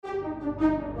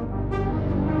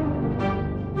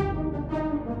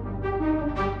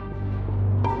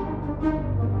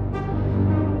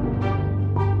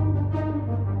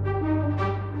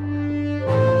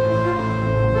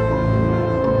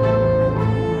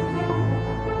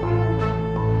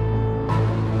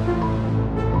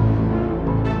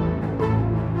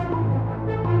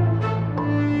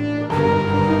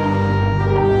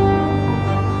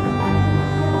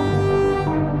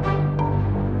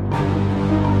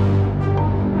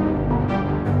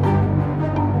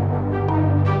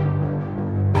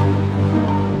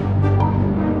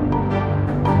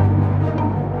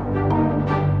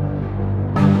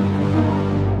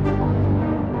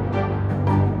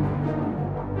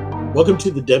Welcome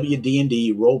to the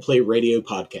WD&D Roleplay Radio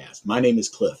Podcast. My name is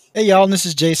Cliff. Hey y'all, this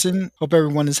is Jason. Hope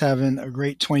everyone is having a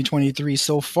great 2023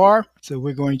 so far. So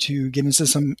we're going to get into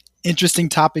some interesting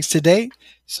topics today.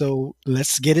 So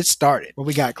let's get it started. What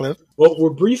we got, Cliff? Well,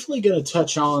 we're briefly going to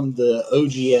touch on the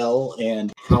OGL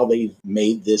and how they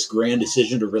made this grand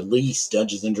decision to release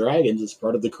Dungeons & Dragons as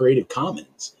part of the Creative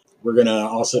Commons. We're going to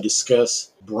also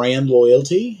discuss brand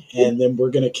loyalty, and then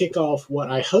we're going to kick off what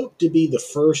I hope to be the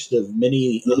first of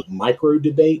many micro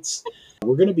debates.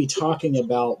 We're going to be talking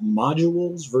about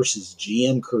modules versus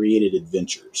GM-created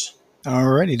adventures.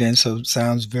 Alrighty then, so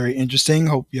sounds very interesting.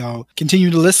 Hope y'all continue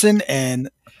to listen,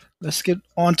 and let's get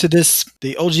on to this,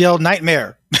 the OGL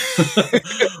nightmare.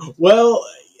 Well,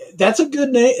 that's a good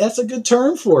name. That's a good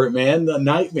term for it, man. The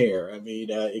nightmare. I mean,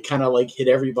 it kind of like hit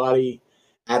everybody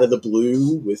out of the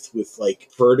blue with like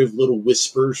furtive little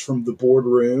whispers from the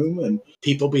boardroom and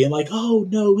people being like, oh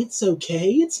no, it's okay,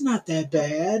 it's not that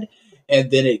bad. And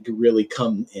then it could really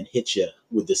come and hit you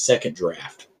with the second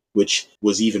draft, which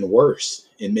was even worse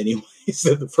in many ways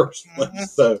than the first one.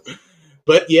 So,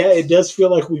 but yeah, it does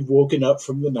feel like we've woken up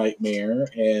from the nightmare,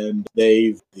 and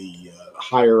the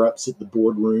higher ups at the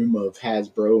boardroom of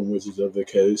Hasbro and Wizards of the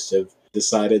Coast have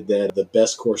decided that the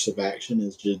best course of action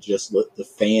is to just let the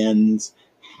fans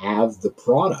have the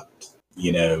product,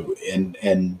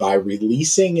 and by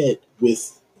releasing it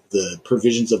with the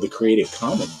provisions of the Creative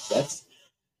Commons,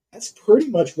 that's pretty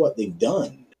much what they've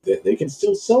done. That they can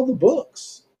still sell the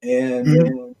books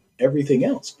and everything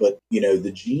else, but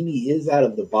the genie is out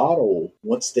of the bottle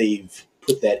once they've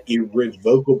put that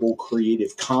irrevocable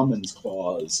Creative Commons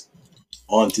clause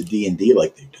onto D&D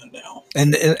like they've done now.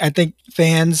 And I think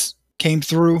fans came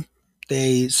through.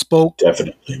 They spoke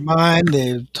Definitely their mind.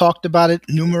 They've talked about it.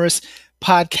 Numerous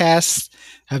podcasts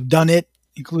have done it,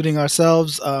 including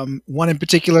ourselves. One in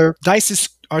particular, Dice is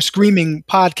our Screaming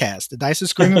podcast. The Dice is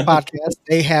Screaming podcast.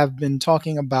 They have been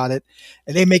talking about it,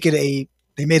 and they made it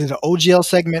an OGL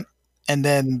segment, and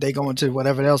then they go into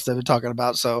whatever else they've been talking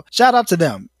about. So shout out to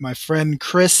them. My friend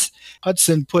Chris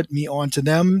Hudson put me on to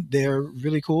them. They're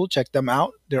really cool. Check them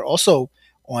out. They're also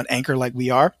on Anchor like we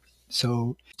are.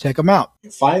 So check them out.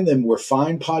 Find them where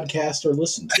fine podcasts are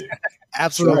listened to.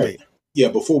 Absolutely. Right. Yeah,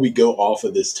 before we go off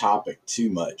of this topic too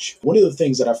much, one of the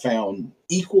things that I found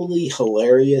equally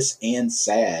hilarious and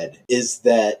sad is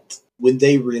that when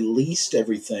they released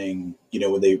everything,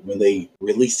 when they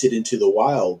released it into the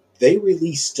wild, they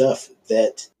released stuff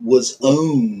that was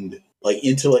owned, like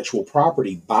intellectual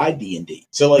property, by D&D.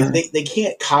 So like they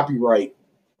can't copyright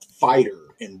Fighter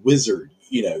and Wizard.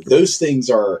 Those things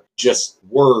are just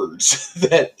words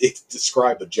that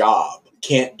describe a job.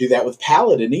 Can't do that with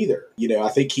Paladin either. I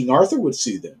think King Arthur would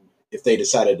sue them if they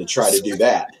decided to try to do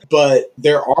that. But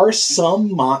there are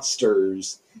some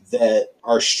monsters that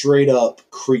are straight up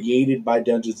created by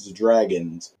Dungeons &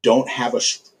 Dragons, don't have a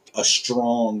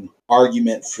strong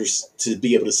argument to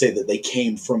be able to say that they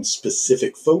came from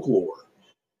specific folklore.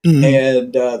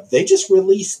 And they just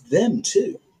released them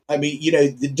too. I mean,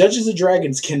 the Dungeons &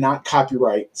 Dragons cannot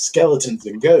copyright skeletons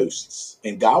and ghosts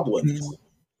and goblins.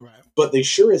 Right. But they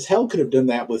sure as hell could have done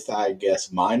that with, I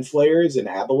guess, mind flayers and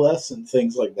aboleths and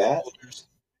things like that.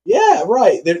 Yeah,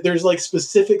 right. There's like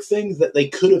specific things that they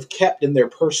could have kept in their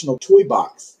personal toy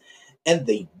box, and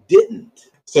they didn't.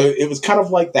 So it was kind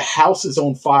of like the house is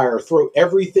on fire, throw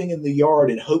everything in the yard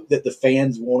and hope that the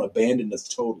fans won't abandon us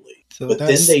totally. So but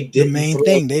then they didn't. The main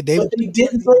thing. They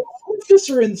didn't throw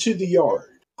Artificer into the yard.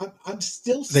 I'm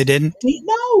still. They didn't?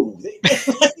 No.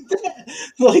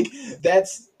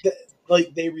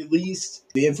 Like they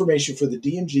released the information for the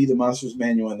DMG, the Monsters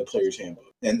Manual, and the Player's Handbook.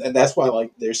 And that's why,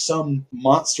 like, there's some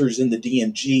monsters in the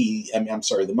DMG,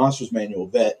 the Monsters Manual,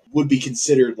 that would be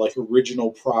considered, like,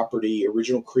 original property,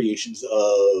 original creations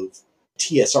of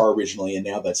TSR originally, and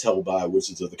now that's held by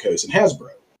Wizards of the Coast and Hasbro.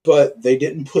 But they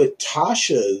didn't put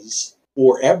Tasha's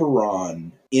or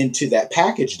Eberron into that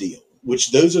package deal,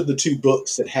 which those are the two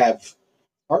books that have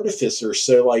Artificer.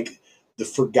 So, like, the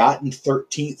forgotten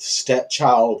 13th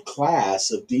stepchild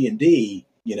class of D&D,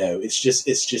 it's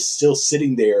just still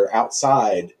sitting there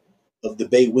outside of the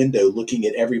bay window looking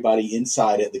at everybody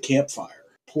inside at the campfire.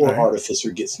 Poor Artificer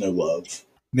gets no love.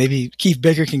 Maybe Keith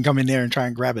Baker can come in there and try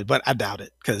and grab it, but I doubt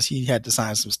it because he had to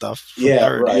sign some stuff for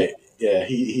third. Right. Yeah,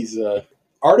 he's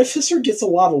Artificer gets a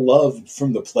lot of love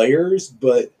from the players,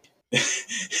 but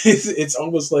it's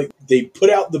almost like they put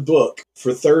out the book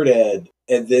for third ed,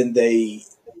 and then they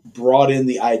brought in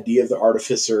the idea of the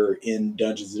Artificer in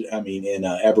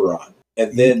Eberron.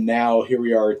 And then now here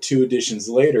we are 2 editions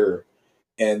later,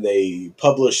 and they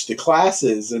publish the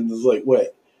classes, and it's like,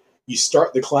 what? You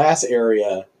start the class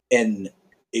area, and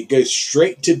it goes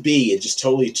straight to B. It just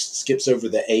totally skips over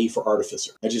the A for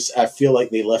Artificer. I feel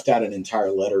like they left out an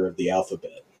entire letter of the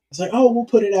alphabet. It's like, oh, we'll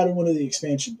put it out in one of the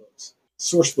expansion books.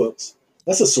 Source books.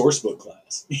 That's a source book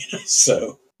class.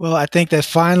 So. Well, I think that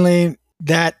finally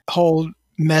that whole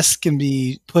mess can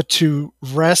be put to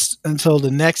rest until the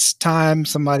next time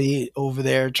somebody over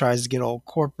there tries to get all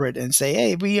corporate and say,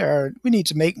 hey, we need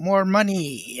to make more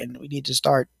money and we need to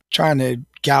start trying to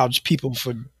gouge people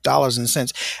for dollars and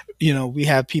cents. We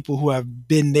have people who have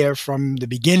been there from the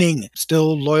beginning,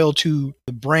 still loyal to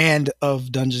the brand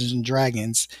of Dungeons and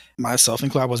Dragons. Myself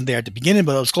included, I wasn't there at the beginning,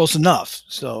 but I was close enough.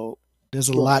 So there's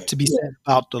a lot to be said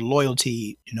about the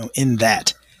loyalty, in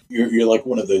that. You're like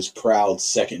one of those proud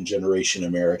second-generation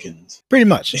Americans. Pretty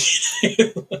much.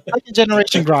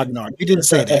 Second-generation Grognard. You didn't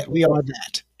say that. We are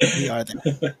that. We are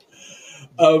that.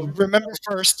 Remember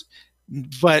first,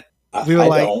 but we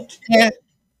were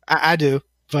I do.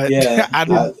 But I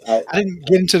didn't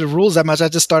get into the rules that much. I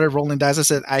just started rolling dice. I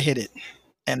said, I hit it.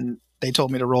 And they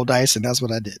told me to roll dice, and that's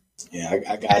what I did. Yeah,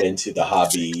 I got into the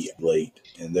hobby late,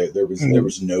 and there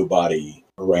was nobody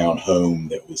around home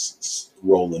that was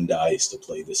rolling dice to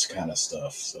play this kind of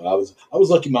stuff. So I was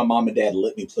lucky my mom and dad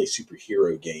let me play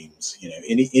superhero games.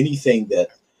 Anything that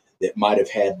might have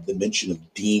had the mention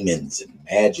of demons and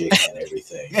magic and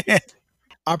everything.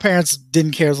 Our parents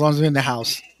didn't care as long as we were in the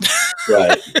house.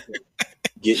 Right.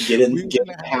 Get in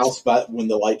the house when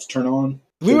the lights turn on.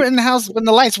 We were in the house when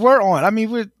the lights were on. I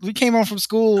mean, we came home from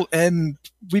school and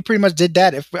we pretty much did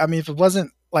that. If it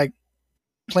wasn't like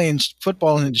playing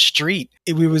football in the street,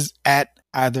 we was at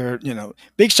either,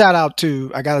 big shout out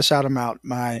to, I got to shout them out,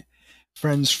 my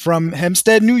friends from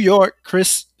Hempstead, New York,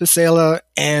 Chris Pesela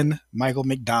and Michael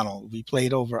McDonald. We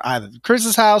played over either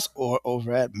Chris's house or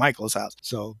over at Michael's house.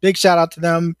 So big shout out to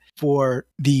them for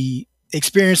the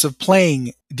experience of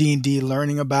playing D&D,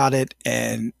 learning about it,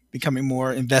 and becoming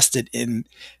more invested in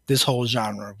this whole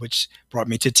genre, which brought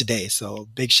me to today. So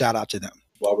big shout out to them.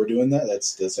 While we're doing that,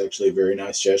 that's actually a very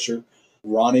nice gesture.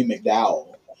 Ronnie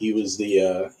McDowell, he was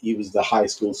the high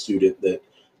school student that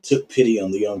took pity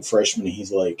on the young freshman. And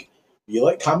he's like, you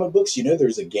like comic books?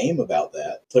 There's a game about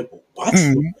that. It's like, what?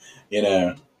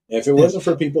 Mm-hmm. If it wasn't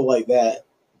for people like that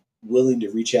willing to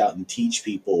reach out and teach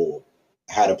people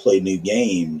how to play new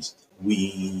games,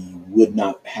 we would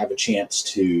not have a chance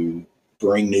to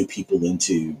bring new people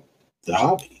into the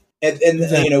hobby. And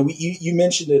you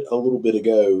mentioned it a little bit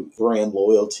ago, brand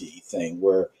loyalty thing,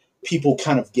 where people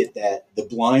kind of get the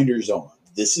blinders on.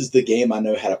 This is the game I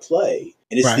know how to play,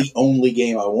 and it's the only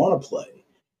game I want to play.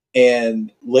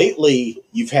 And lately,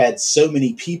 you've had so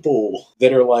many people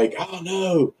that are like, oh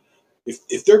no,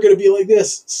 if they're going to be like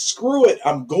this, screw it,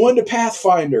 I'm going to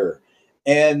Pathfinder.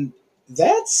 And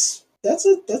that's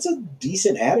a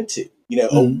decent attitude.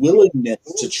 A willingness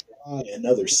to try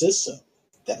another system.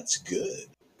 That's good.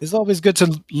 It's always good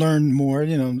to learn more,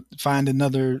 find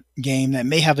another game that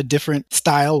may have a different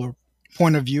style or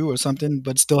point of view or something,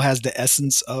 but still has the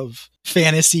essence of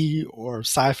fantasy or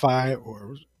sci-fi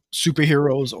or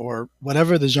superheroes or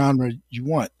whatever the genre you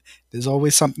want. There's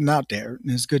always something out there,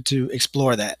 and it's good to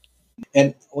explore that.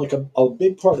 And like a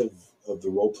big part of the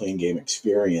role-playing game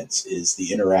experience is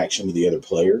the interaction with the other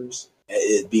players.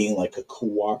 It being like a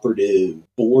cooperative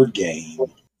board game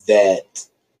that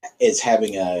is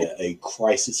having a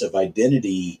crisis of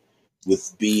identity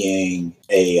with being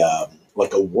a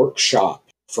workshop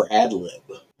for ad lib.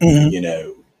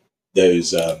 Mm-hmm.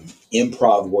 Those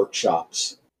improv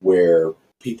workshops where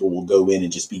people will go in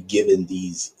and just be given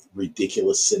these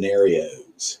ridiculous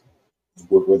scenarios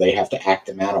where they have to act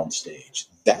them out on stage.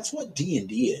 That's what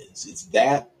D&D is. It's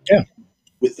that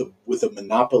with a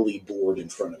Monopoly board in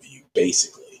front of you,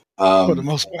 basically. For the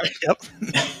most part, yep.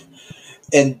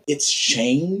 And it's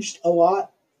changed a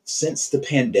lot since the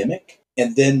pandemic.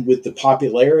 And then with the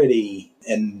popularity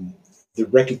and the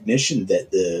recognition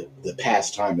that the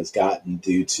pastime has gotten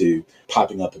due to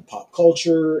popping up in pop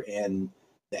culture and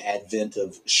the advent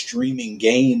of streaming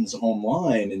games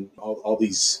online and all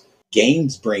these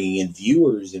games bringing in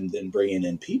viewers and then bringing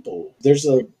in people.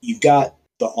 You've got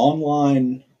the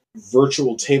online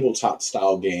virtual tabletop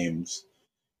style games,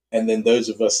 and then those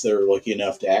of us that are lucky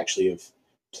enough to actually have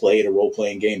played a role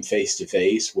playing game face to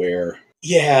face, where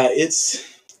it's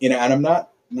and I'm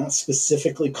not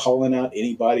specifically calling out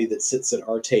anybody that sits at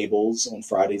our tables on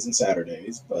Fridays and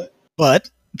Saturdays, but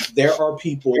there are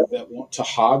people that want to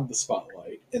hog the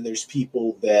spotlight, and there's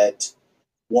people that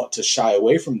want to shy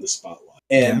away from the spotlight.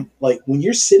 And like when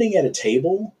you're sitting at a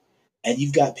table and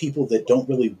you've got people that don't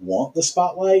really want the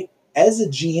spotlight, as a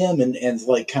GM and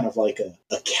like kind of like a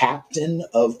captain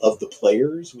of the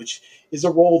players, which is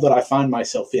a role that I find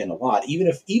myself in a lot, even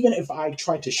if I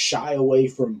try to shy away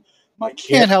from my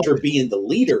character being the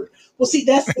leader. Well, see,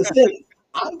 that's the thing.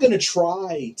 I'm going to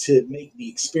try to make the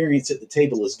experience at the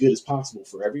table as good as possible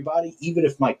for everybody, even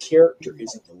if my character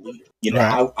isn't the leader. You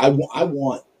know, right. I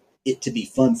want it to be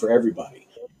fun for everybody.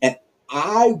 And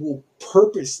I will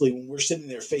purposely, when we're sitting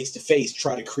there face to face,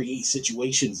 try to create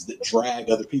situations that drag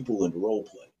other people into role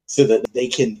play so that they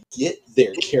can get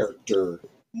their character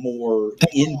more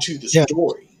into the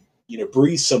story, you know,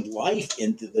 breathe some life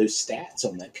into those stats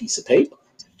on that piece of paper.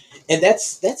 And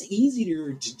that's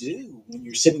easier to do when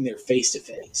you're sitting there face to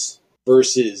face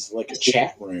versus like a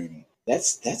chat room.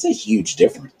 That's a huge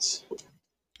difference.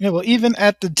 Yeah, well, even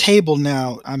at the table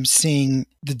now, I'm seeing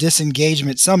the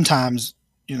disengagement sometimes,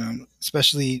 you know,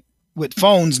 especially with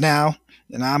phones now,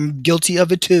 and I'm guilty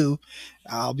of it too.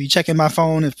 I'll be checking my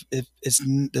phone if it's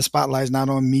the spotlight's not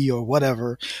on me or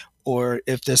whatever, or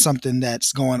if there's something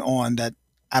that's going on that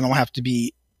I don't have to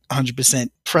be 100%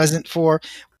 present for.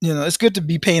 You know, it's good to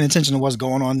be paying attention to what's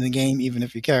going on in the game, even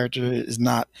if your character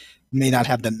may not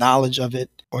have the knowledge of it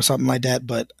or something like that.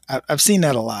 But I've seen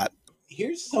that a lot.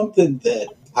 Here's something that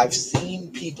I've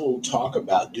seen people talk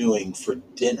about doing for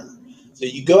dinner. So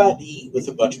you go out to eat with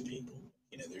a bunch of people.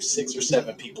 You know, there's 6 or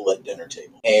 7 people at dinner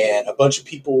table, and a bunch of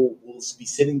people will be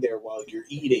sitting there while you're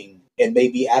eating. And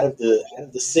maybe out of the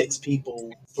 6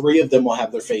 people, 3 of them will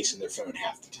have their face in their phone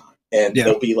half the time. And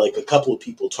there'll be like a couple of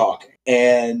people talking.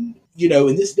 And, you know,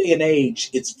 in this day and age,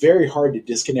 it's very hard to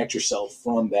disconnect yourself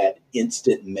from that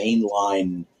instant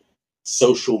mainline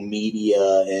social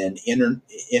media and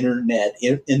internet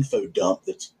info dump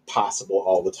that's possible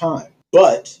all the time.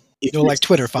 But if you're like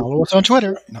Twitter, follow us on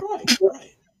Twitter.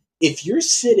 Right. If you're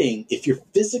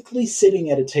physically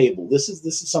sitting at a table, this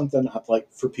is something I'd like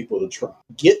for people to try.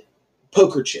 Get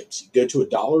poker chips. You go to a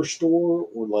dollar store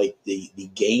or like the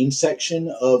game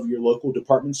section of your local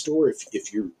department store.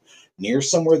 If you're near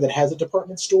somewhere that has a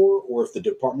department store, or if the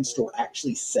department store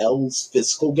actually sells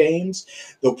physical games,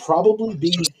 they'll probably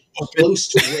be close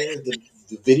to where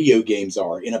the video games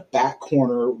are, in a back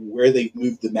corner where they've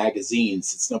moved the magazines,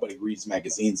 since nobody reads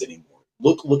magazines anymore.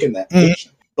 Look in that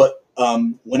portion. But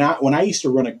when I used to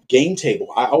run a game table,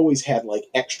 I always had like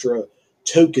extra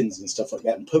tokens and stuff like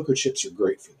that, and poker chips are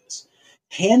great for this.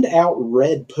 Hand out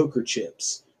red poker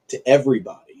chips to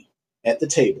everybody at the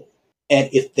table. And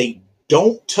if they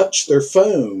don't touch their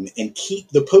phone and keep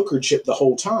the poker chip the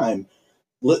whole time,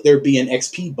 let there be an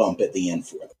XP bump at the end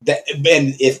for it.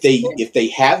 And if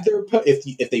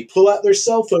they pull out their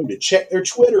cell phone to check their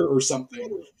Twitter or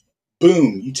something,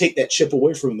 boom, you take that chip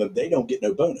away from them. They don't get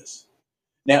no bonus.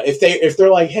 Now, if they're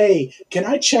like, hey, can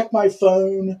I check my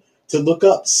phone to look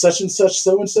up such and such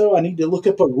so-and-so? I need to look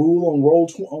up a rule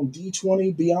on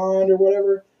D20 Beyond or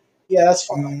whatever. Yeah, that's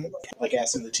fine. Like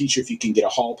asking the teacher if you can get a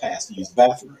hall pass to use the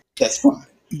bathroom. That's fine.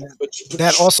 But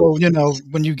that also, you know,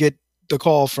 when you get the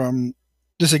call from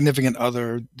the significant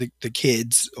other, the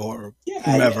kids or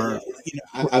whomever. Yeah. You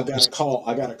know, I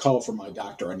got a call from my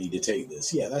doctor. I need to take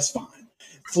this. Yeah, that's fine.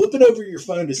 Flipping over your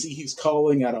phone to see who's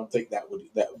calling, I don't think that would.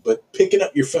 But picking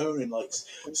up your phone and like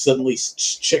suddenly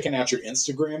checking out your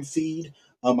Instagram feed.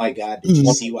 Oh my God! Did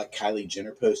you see what Kylie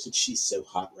Jenner posted? She's so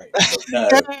hot right now.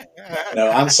 No,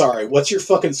 I'm sorry. What's your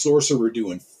fucking sorcerer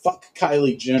doing? Fuck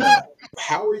Kylie Jenner.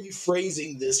 How are you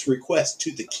phrasing this request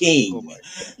to the king?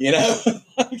 You know.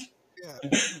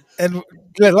 And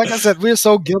like I said, we're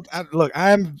so guilty. Look,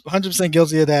 I'm 100%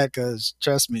 guilty of that because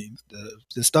trust me,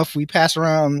 the stuff we pass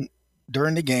around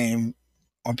during the game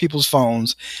on people's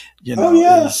phones, you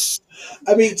know, is,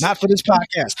 I mean, not for this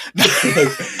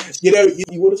podcast. You know,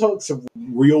 you want to talk some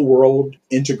real world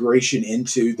integration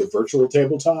into the virtual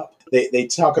tabletop. They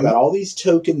talk about all these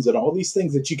tokens and all these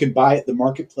things that you can buy at the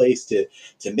marketplace to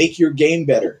make your game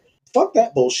better. Fuck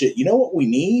that bullshit. You know what we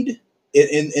need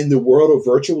in the world of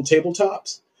virtual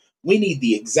tabletops? We need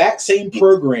the exact same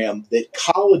program that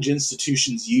college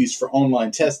institutions use for online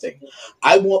testing.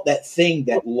 I want that thing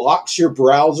that locks your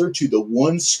browser to the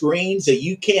one screen so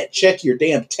you can't check your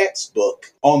damn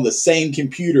textbook on the same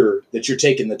computer that you're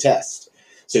taking the test.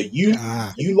 So you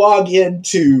log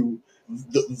into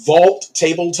the Vault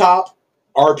Tabletop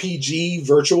RPG,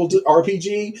 virtual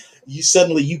RPG,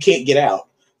 you can't get out.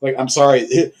 Like, I'm sorry,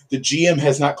 the GM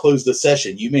has not closed the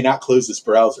session. You may not close this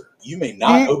browser. You may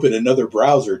not open another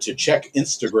browser to check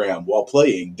Instagram while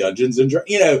playing Dungeons and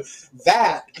Dragons.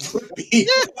 That would be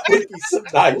some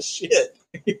nice shit.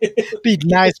 Be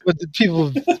nice, but the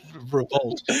people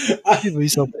revolt. People be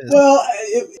so pissed. Well,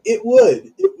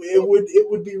 it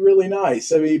would be really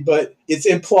nice. I mean, but it's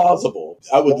implausible.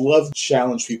 I would love to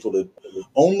challenge people to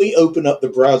only open up the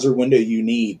browser window you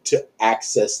need to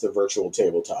access the virtual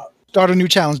tabletop. Start a new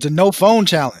challenge, the no phone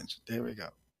challenge. There we go.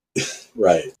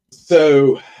 Right.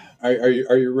 So, are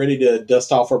you ready to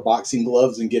dust off our boxing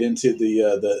gloves and get into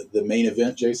the main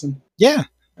event, Jason? Yeah.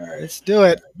 All right. Let's do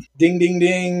it. Ding, ding,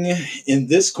 ding. In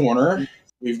this corner,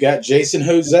 we've got Jason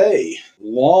Jose,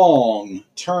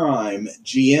 long-time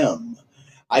GM.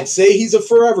 I'd say he's a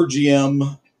forever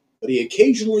GM, but he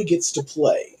occasionally gets to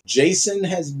play. Jason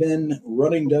has been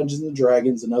running Dungeons &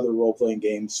 Dragons and other role-playing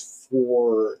games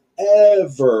forever.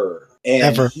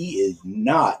 And he is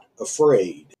not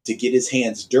afraid to get his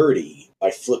hands dirty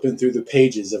by flipping through the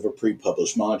pages of a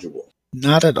pre-published module.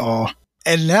 Not at all.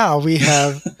 And now we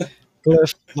have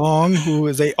Cliff Long, who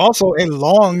is also a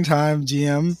long-time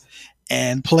GM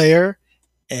and player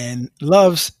and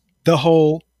loves the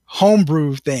whole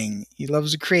homebrew thing. He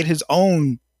loves to create his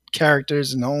own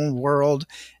characters and own world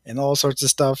and all sorts of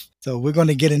stuff. So we're going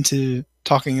to get into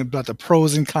talking about the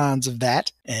pros and cons of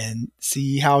that and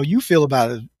see how you feel about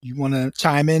it. You want to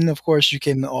chime in? Of course, you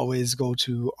can always go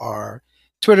to our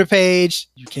Twitter page.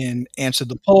 You can answer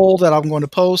the poll that I'm going to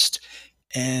post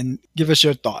and give us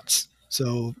your thoughts.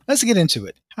 So let's get into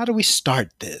it. How do we start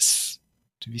this?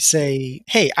 Do we say,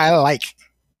 hey, I like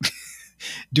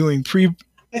doing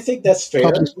I think that's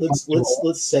fair.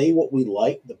 Let's say what we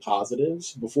like, the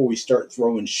positives, before we start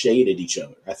throwing shade at each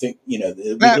other. I think, we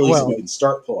can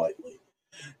start politely.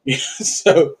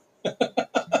 So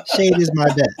shade is my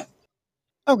bet.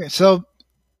 Okay, so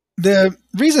the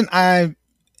reason I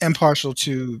am partial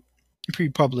to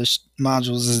pre-published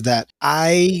modules is that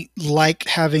I like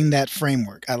having that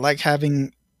framework. I like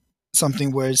having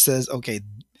something where it says, okay,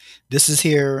 this is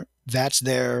here, that's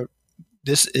there,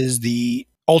 this is the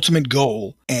ultimate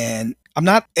goal. And I'm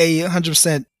not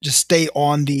 100% just stay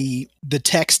on the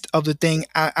text of the thing.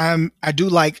 I do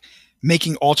like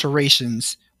making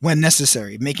alterations when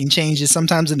necessary, making changes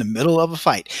sometimes in the middle of a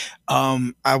fight.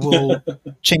 I will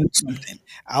change something.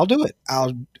 I'll do it.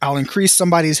 I'll increase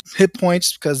somebody's hit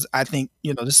points because I think,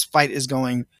 this fight is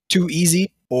going too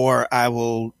easy, or I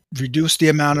will reduce the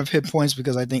amount of hit points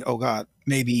because I think, oh God,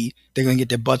 maybe they're going to get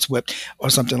their butts whipped or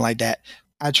something like that.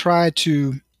 I try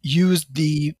to use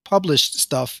the published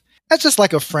stuff as just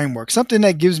like a framework, something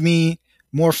that gives me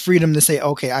more freedom to say,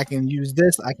 okay, I can use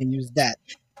this, I can use that.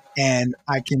 And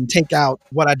I can take out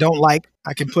what I don't like.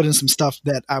 I can put in some stuff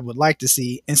that I would like to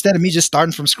see instead of me just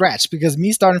starting from scratch. Because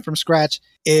me starting from scratch,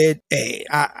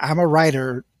 I'm a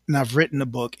writer and I've written a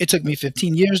book. It took me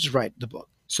 15 years to write the book.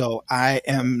 So I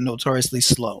am notoriously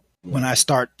slow when I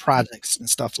start projects and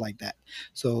stuff like that.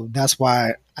 So that's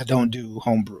why I don't do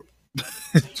homebrew.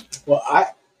 Well,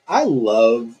 I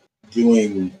love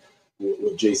doing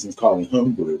what Jason's calling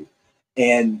homebrew.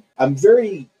 And I'm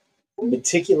very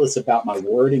meticulous about my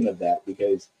wording of that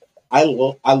because I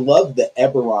love the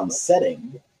Eberron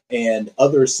setting and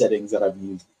other settings that I've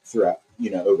used throughout,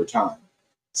 over time.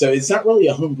 So it's not really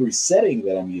a homebrew setting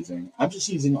that I'm using. I'm just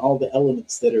using all the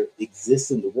elements that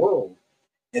exist in the world,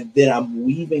 and then I'm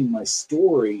weaving my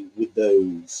story with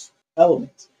those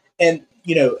elements. And,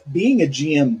 being a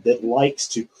GM that likes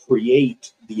to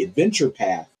create the adventure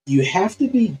path, you have to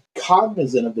be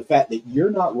cognizant of the fact that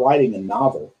you're not writing a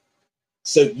novel.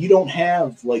 So you don't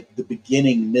have like the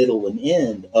beginning, middle, and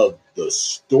end of the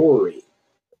story.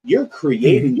 You're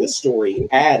creating the story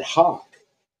ad hoc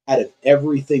out of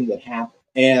everything that happened.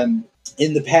 And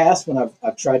in the past, when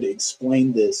I've tried to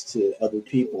explain this to other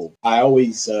people, I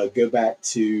always go back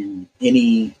to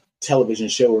any television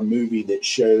show or movie that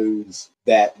shows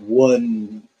that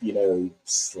one,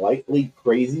 slightly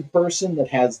crazy person that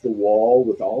has the wall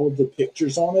with all of the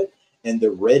pictures on it and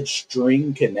the red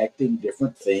string connecting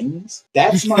different things.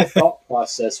 That's my thought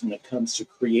process when it comes to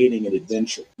creating an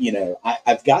adventure.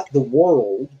 I've got the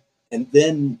world, and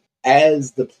then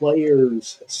as the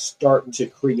players start to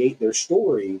create their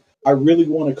story, I really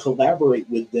want to collaborate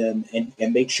with them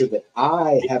and make sure that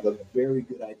I have a very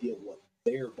good idea of what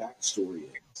their backstory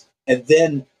is. And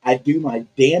then I do my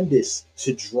damnedest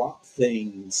to drop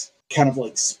things, kind of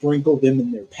like sprinkle them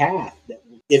in their path that,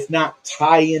 if not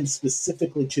tie in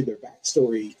specifically to their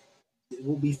backstory, it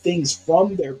will be things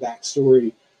from their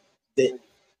backstory that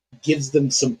gives them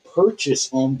some purchase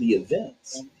on the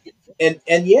events.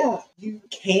 And yeah, you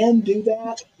can do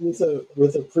that with a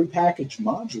prepackaged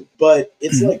module, but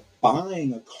it's like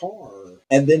buying a car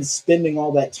and then spending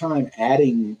all that time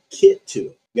adding kit to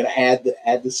it. You gotta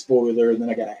add the spoiler, and then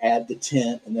I gotta add the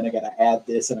tent, and then I gotta add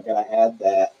this, and I gotta add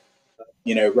that.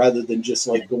 Rather than just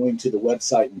like going to the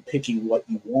website and picking what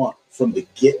you want from the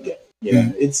get go.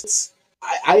 It's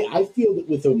I feel that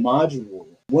with a module,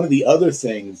 one of the other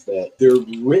things that they're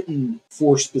written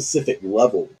for specific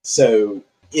levels. So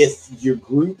if your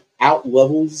group out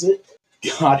levels it,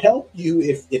 God help you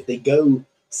if they go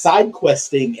side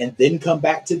questing and then come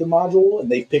back to the module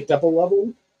and they've picked up a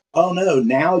level. Oh no,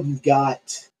 now you've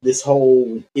got this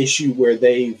whole issue where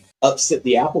they've upset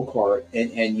the apple cart,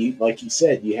 and you, like you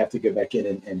said, you have to go back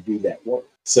in and do that work.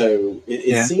 So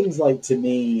it seems like to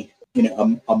me,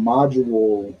 a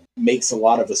module makes a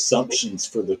lot of assumptions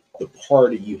for the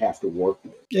party you have to work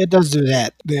with. It does do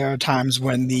that. There are times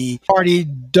when the party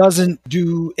doesn't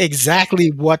do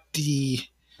exactly what the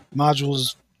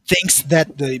modules thinks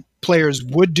that the players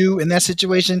would do in that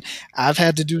situation. I've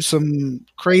had to do some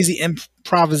crazy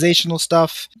improvisational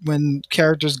stuff when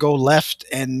characters go left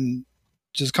and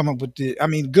just come up with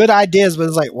good ideas, but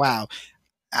it's like, wow,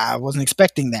 I wasn't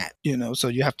expecting that, so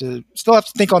you still have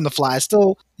to think on the fly.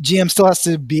 GM still has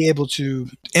to be able to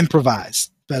improvise.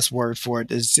 Best word for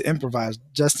it is to improvise,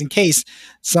 just in case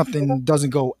something doesn't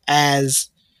go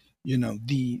as,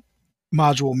 the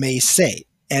module may say.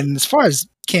 And as far as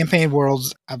campaign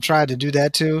worlds, I've tried to do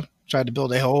that too. Tried to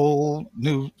build a whole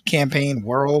new campaign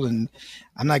world, and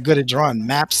I'm not good at drawing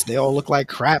maps. They all look like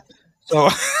crap. So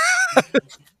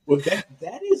well,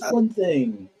 that is one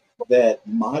thing that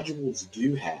modules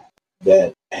do have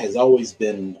that has always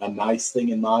been a nice thing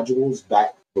in modules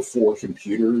back before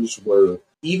computers, where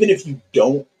even if you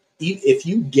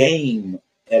game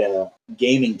at a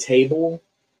gaming table,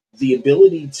 the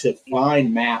ability to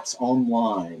find maps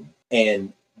online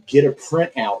and get a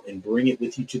printout and bring it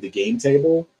with you to the game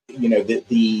table,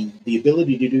 the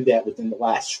ability to do that within the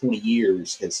last 20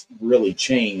 years has really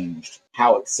changed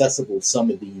how accessible some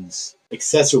of these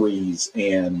accessories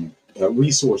and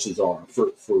resources are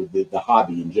for the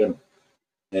hobby in general.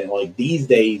 And like these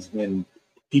days, when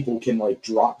people can like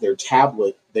drop their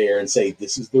tablet there and say,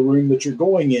 this is the room that you're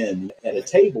going in at a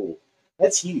table,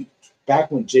 that's huge.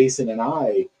 Back when Jason and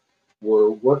I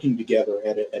were working together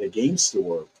at a game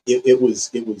store, it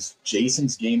was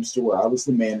Jason's game store. I was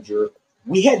the manager.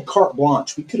 We had carte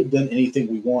blanche. We could have done anything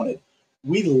we wanted.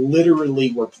 We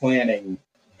literally were planning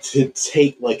to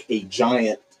take like a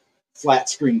giant flat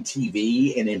screen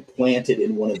TV and implant it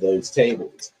in one of those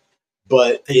tables.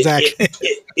 But exactly.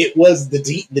 it was the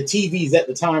TVs at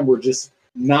the time were just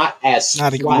not as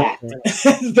flat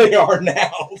as they are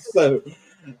now. So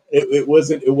it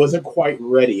wasn't quite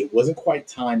ready. It wasn't quite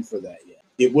time for that yet.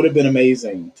 It would have been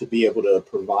amazing to be able to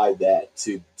provide that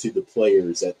to the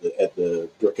players at the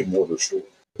brick and mortar store.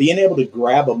 Being able to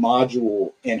grab a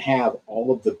module and have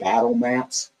all of the battle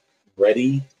maps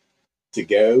ready to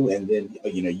go, and then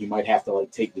you might have to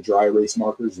like take the dry erase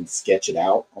markers and sketch it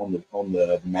out on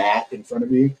the mat in front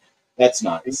of you. That's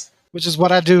nice. Which is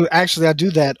what I do. Actually, I do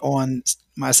that on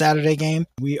my Saturday game.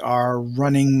 We are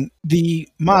running the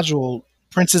module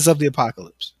Princes of the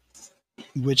Apocalypse,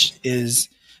 which is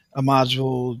a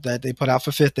module that they put out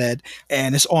for 5th Ed,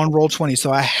 and it's on Roll20.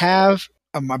 So I have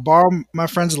I borrow my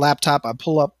friend's laptop. I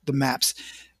pull up the maps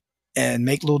and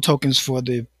make little tokens for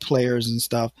the players and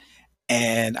stuff.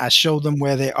 And I show them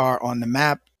where they are on the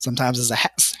map. Sometimes it's a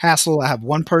hassle. I have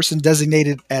one person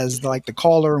designated as like the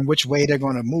caller and which way they're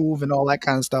going to move and all that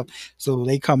kind of stuff. So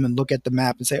they come and look at the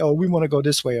map and say, oh, we want to go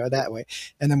this way or that way.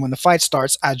 And then when the fight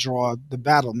starts, I draw the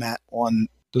battle map on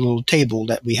the little table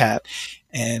that we have,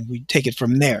 and we take it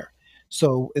from there.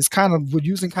 So it's we're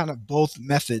using kind of both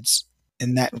methods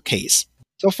in that case.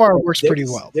 So far, it works pretty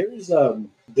well. There's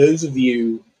those of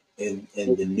you in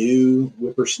the new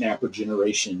whippersnapper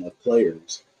generation of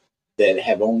players that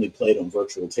have only played on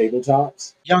virtual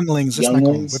tabletops. Younglings,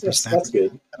 that's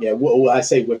good. Yeah, well, I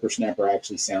say whippersnapper, I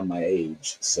actually sound my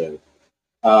age. So,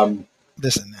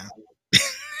 listen now.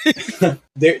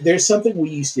 There's something we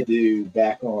used to do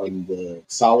back on the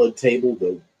solid table,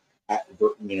 the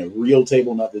real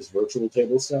table, not this virtual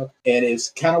table stuff, and it's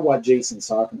kind of what Jason's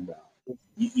talking about.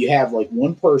 You have like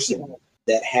one person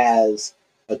that has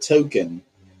a token,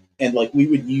 and like we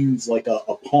would use like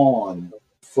a pawn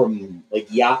from like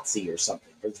Yahtzee or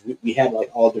something. Because we had like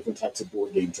all different types of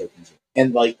board game tokens.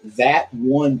 And like that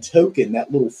one token,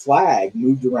 that little flag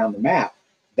moved around the map.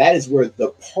 That is where the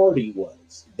party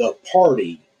was. The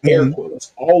party, air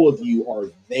quotes. All of you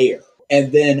are there.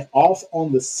 And then off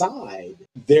on the side,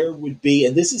 there would be,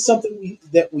 and this is something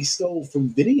that we stole from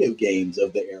video games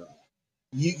of the era.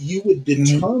 You would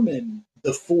determine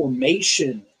the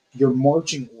formation, your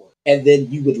marching order, and then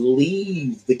you would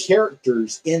leave the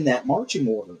characters in that marching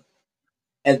order.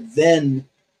 And then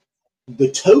the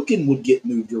token would get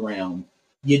moved around.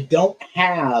 You don't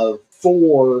have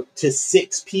 4 to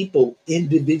 6 people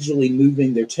individually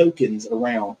moving their tokens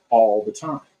around all the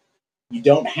time. You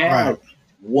don't have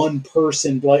one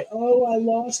person like, oh, I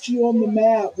lost you on the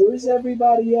map. Where's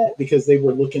everybody at? Because they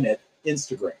were looking at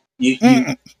Instagram.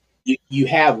 You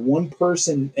have one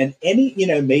person, and any,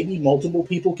 maybe multiple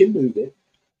people can move it.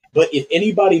 But if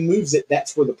anybody moves it,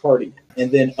 that's for the party.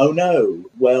 And then, oh no,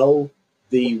 well,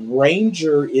 the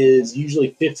ranger is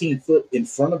usually 15 foot in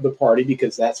front of the party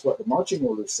because that's what the marching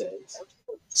order says.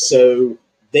 So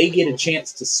they get a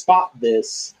chance to spot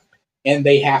this, and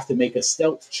they have to make a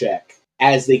stealth check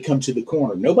as they come to the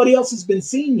corner. Nobody else has been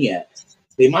seen yet.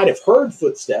 They might have heard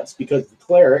footsteps because the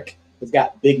cleric has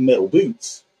got big metal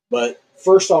boots. But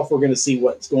first off, we're going to see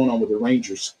what's going on with the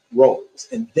ranger's rolls.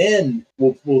 And then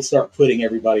we'll start putting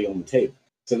everybody on the table.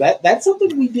 So that's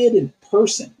something we did in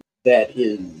person that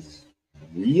is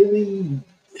really...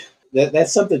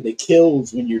 That's something that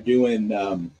kills when you're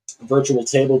doing virtual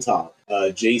tabletop.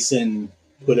 Jason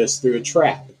put us through a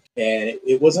trap. And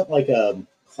it wasn't like a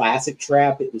classic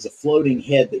trap. It was a floating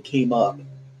head that came up,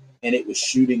 and it was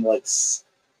shooting like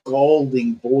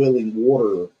scalding, boiling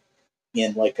water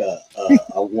in like a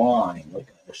line, like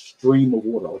a stream of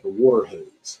water, like a water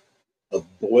hose of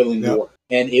boiling water.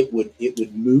 And it would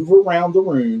move around the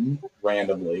room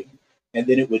randomly, and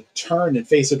then it would turn and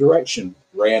face a direction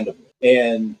randomly.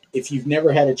 And if you've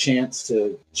never had a chance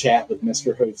to chat with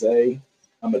Mr. Jose,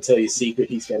 I'm going to tell you a secret.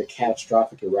 He's got a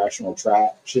catastrophic irrational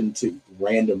attraction to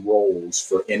random rolls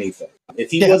for anything.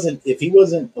 If he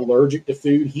wasn't allergic to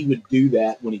food, he would do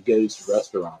that when he goes to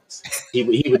restaurants.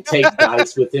 He would take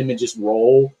dice with him and just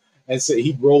roll. And so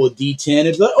he'd roll a D10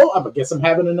 and be like, oh, I guess I'm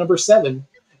having a number 7.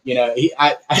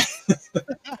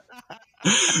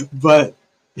 But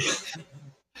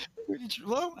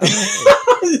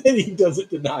and he doesn't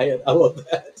deny it. I love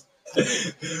that.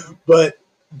 But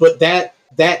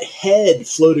that head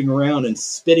floating around and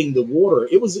spitting the water,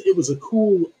 it was a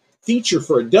cool feature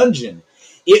for a dungeon.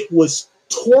 It was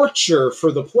torture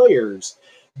for the players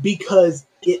because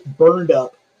it burned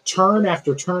up turn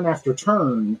after turn after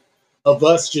turn of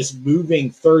us just moving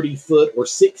 30 foot or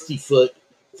 60 foot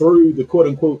through the quote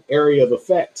unquote area of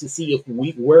effect to see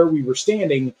where we were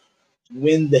standing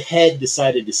when the head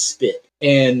decided to spit.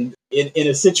 And in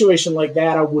a situation like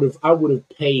that, I would have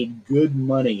paid good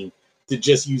money to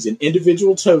just use an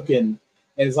individual token.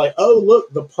 And it's like, oh,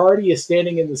 look, the party is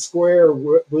standing in the square,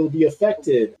 will be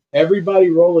affected. Everybody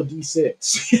roll a d6.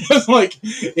 It's like,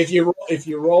 if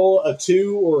you roll a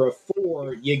 2 or a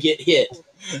 4, you get hit.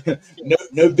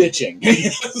 No bitching.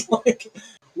 It's like,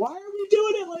 why are we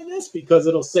doing it like this? Because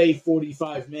it'll save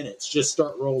 45 minutes. Just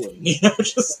start rolling.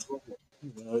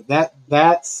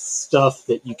 That's stuff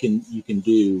that you can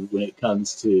do when it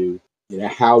comes to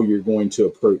how you're going to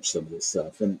approach some of this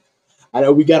stuff. And I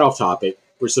know we got off topic.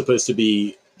 We're supposed to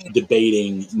be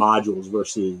debating modules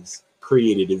versus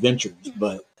created adventures,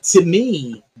 but to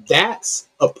me, that's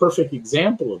a perfect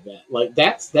example of that. Like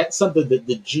that's something that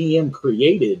the GM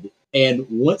created, and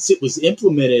once it was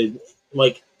implemented,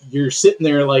 like you're sitting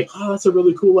there like, oh, that's a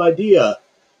really cool idea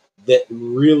that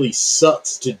really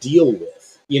sucks to deal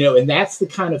with. And that's the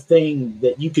kind of thing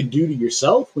that you can do to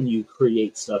yourself when you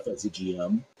create stuff as a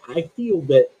GM. I feel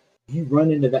that you run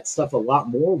into that stuff a lot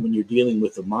more when you're dealing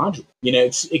with a module.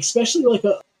 Especially like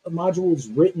a module is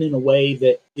written in a way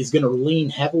that is going to lean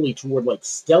heavily toward like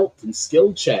stealth and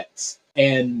skill checks.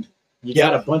 And you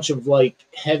got a bunch of like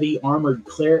heavy armored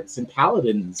clerics and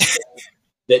paladins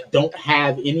that don't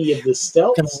have any of the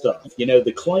stealth stuff.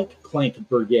 The clank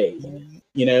brigade.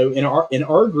 In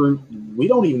our group, we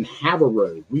don't even have a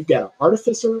rogue. We've got an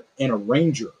artificer and a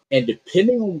ranger. And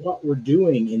depending on what we're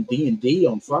doing in D&D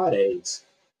on Fridays,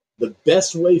 the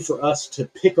best way for us to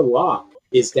pick a lock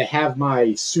is to have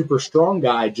my super strong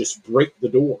guy just break the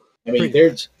door. I mean,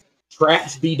 there's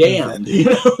traps be damned.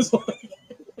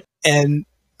 And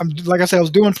like I said, I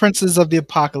was doing Princes of the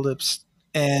Apocalypse,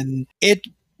 and it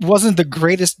wasn't the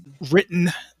greatest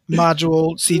written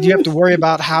module. See, you have to worry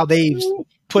about how they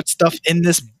put stuff in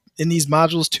these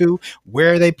modules too,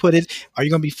 where they put it. Are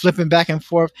you going to be flipping back and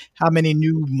forth? How many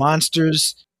new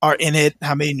monsters are in it,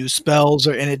 how many new spells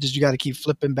are in it. Just you got to keep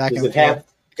flipping back Does and it forth. have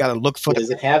You got to look for does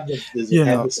it have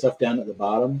the stuff down at the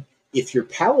bottom? If your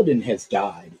paladin has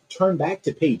died, turn back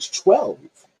to page 12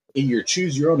 in your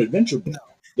choose your own adventure book.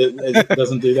 It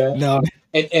doesn't do that. No.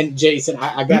 And Jason,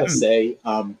 I gotta say,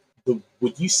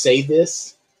 would you say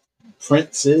this?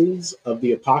 Princes of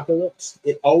the Apocalypse?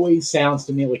 It always sounds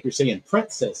to me like you're saying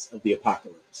Princess of the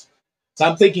Apocalypse. So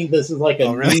I'm thinking this is like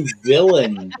a new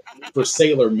villain for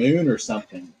Sailor Moon or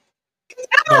something.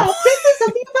 Oh, Princess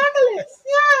of the Apocalypse!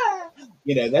 Yeah,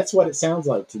 you know that's what it sounds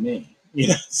like to me.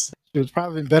 Yes, it was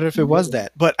probably better if it was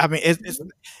that. But I mean,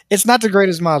 it's not the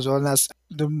greatest module, and that's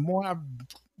the more I've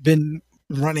been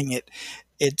running it,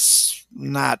 it's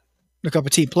not a cup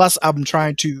of tea. Plus, I'm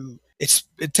trying to.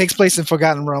 It takes place in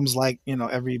Forgotten Realms, like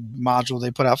every module they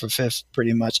put out for fifth,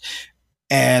 pretty much,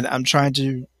 and I'm trying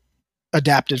to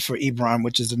adapt it for Eberron,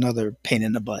 which is another pain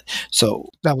in the butt.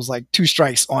 So that was like 2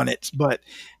 strikes on it, but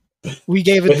we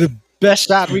gave it the best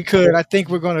shot we could. I think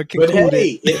we're going to conclude but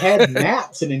hey, it had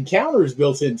maps and encounters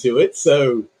built into it,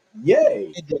 so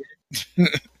yay!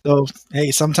 So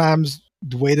hey, sometimes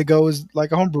the way to go is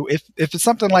like a homebrew. If it's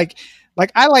something like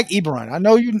I like Eberron. I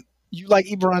know you like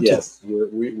Eberron too. Yes,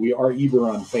 we are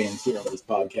Eberron fans here on this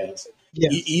podcast.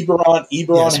 Yes. Eberron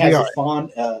Yes, has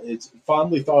it's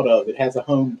fondly thought of. It has a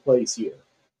home place here.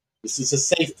 This is a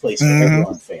safe place for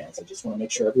Eberron fans. I just want to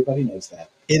make sure everybody knows that.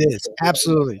 It is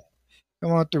absolutely.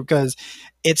 Come on through because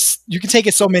you can take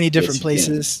it so many different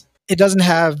places. It doesn't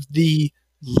have the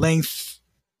length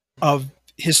of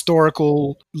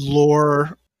historical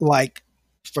lore like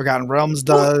Forgotten Realms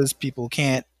does. People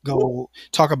can't go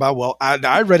talk about, well,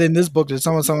 I read in this book that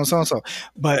so.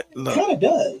 But look, it kind of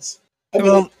does.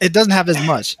 It doesn't have as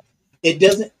much. It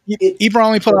doesn't. Eberron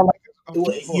only put out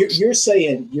you're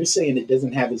saying it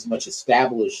doesn't have as much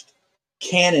established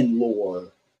canon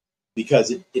lore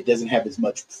because it doesn't have as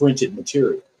much printed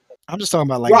material. I'm just talking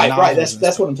about like right.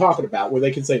 That's what I'm talking about. Where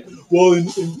they can say, well,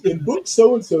 in book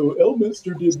so and so,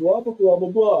 Elminster did blah blah blah blah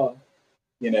blah,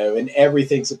 and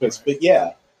everything's supposed. But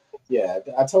yeah,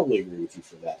 I totally agree with you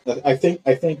for that. I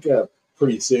think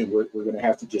pretty soon we're going to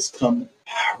have to just come.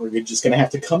 We're just going to have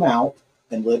to come out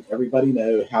and let everybody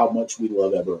know how much we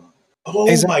love Eberron. Oh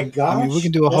my gosh! I mean, we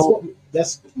can do a whole.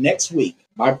 That's next week.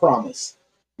 My promise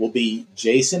will be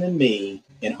Jason and me,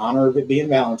 in honor of it being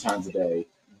Valentine's Day.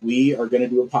 We are going to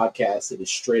do a podcast that is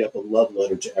straight up a love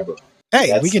letter to Eberron.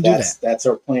 Hey, we can do that. That's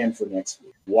our plan for next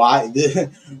week. Why?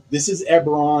 This is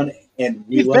Eberron, and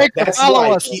we love. That's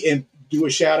why. And do a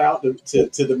shout out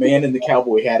to the man in the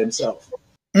cowboy hat himself.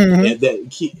 Mm-hmm. And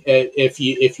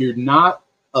if you're not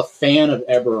a fan of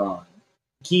Eberron,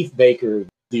 Keith Baker,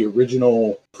 the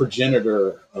original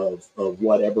progenitor of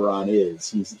what Eberron is,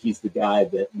 he's the guy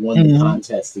that won the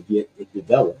contest to get it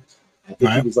developed. I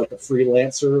think he was like a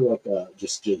freelancer,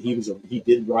 he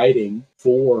did writing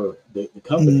for the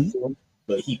company,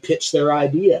 but he pitched their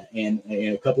idea, and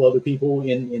a couple other people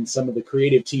in some of the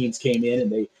creative teams came in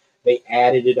and they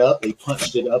added it up, they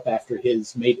punched it up after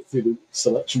his made it through the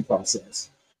selection process.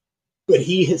 But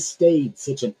he has stayed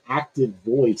such an active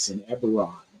voice in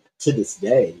Eberron to this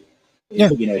day. Yeah.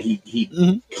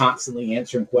 He constantly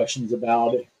answering questions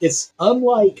about it. It's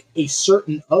unlike a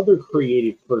certain other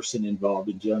creative person involved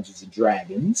in Dungeons and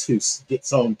Dragons who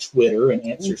gets on Twitter and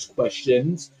answers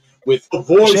questions with the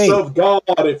voice of God.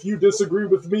 If you disagree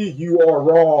with me, you are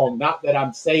wrong. Not that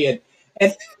I'm saying,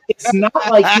 and it's not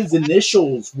like his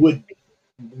initials would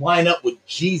line up with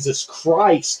Jesus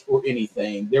Christ or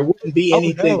anything. There wouldn't be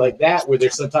anything like that where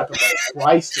there's some type of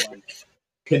Christ-like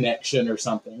connection or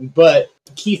something. But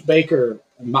Keith Baker,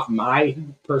 my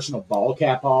personal ball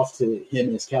cap off to him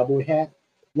and his cowboy hat,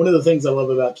 one of the things I love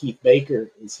about Keith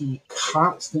Baker is he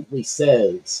constantly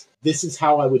says, this is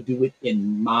how I would do it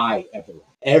in my Eberron.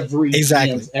 Every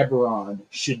man's Eberron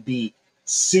should be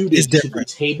suited to the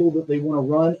table that they want to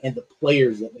run and the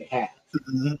players that they have.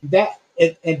 That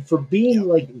and for being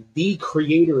like the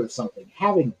creator of something,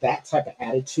 having that type of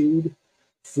attitude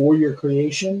for your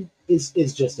creation is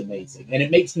just amazing. And it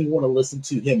makes me want to listen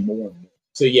to him more and more.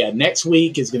 So yeah, next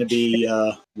week is going to be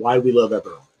Why We Love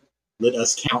Eberron. Let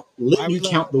you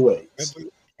count the ways.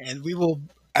 And we will,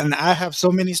 and I have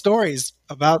so many stories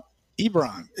about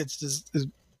Eberron.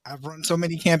 I've run so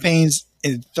many campaigns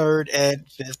in 3rd ed,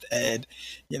 5th ed,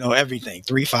 everything,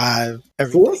 3-5,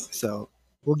 everything. 4th? So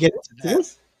we'll get into that.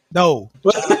 4th? No.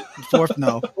 4th,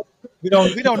 no. We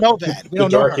don't know that. We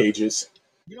don't know Dark Ages.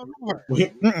 We don't know her. We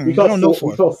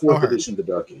call 4th edition the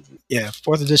Dark Ages. Yeah,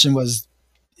 4th edition was,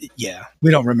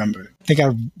 we don't remember. I think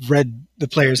I read the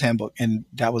player's handbook and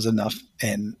that was enough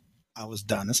and I was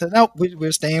done. I said, no,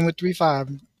 we're staying with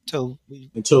 3-5 until we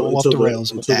go off the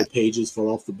rails with until that. the pages fall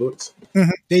off the books.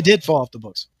 They did fall off the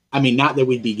books. I mean, not that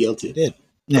we'd be guilty. They did.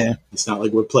 Yeah. It's not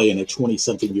like we're playing a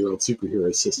 20-something-year-old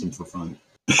superhero system for fun.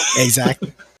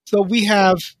 Exactly. So we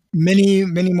have many,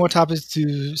 many more topics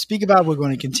to speak about. We're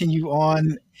going to continue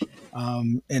on,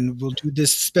 and we'll do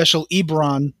this special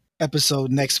Eberron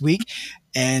episode next week.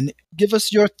 And give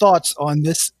us your thoughts on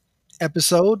this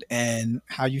episode and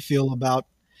how you feel about,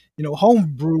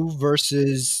 homebrew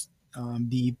versus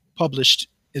the published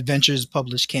adventures,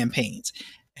 published campaigns.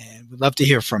 And we'd love to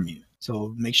hear from you.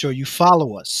 So make sure you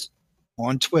follow us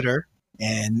on Twitter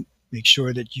and make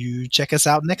sure that you check us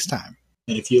out next time.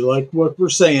 And if you like what we're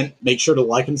saying, make sure to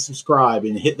like and subscribe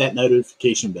and hit that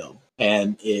notification bell.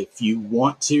 And if you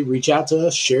want to reach out to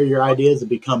us, share your ideas and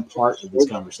become part of this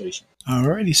conversation.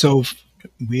 Alrighty, so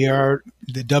we are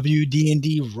the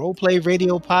WD&D Roleplay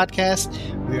Radio Podcast.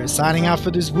 We are signing out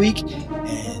for this week,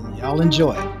 and y'all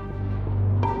enjoy.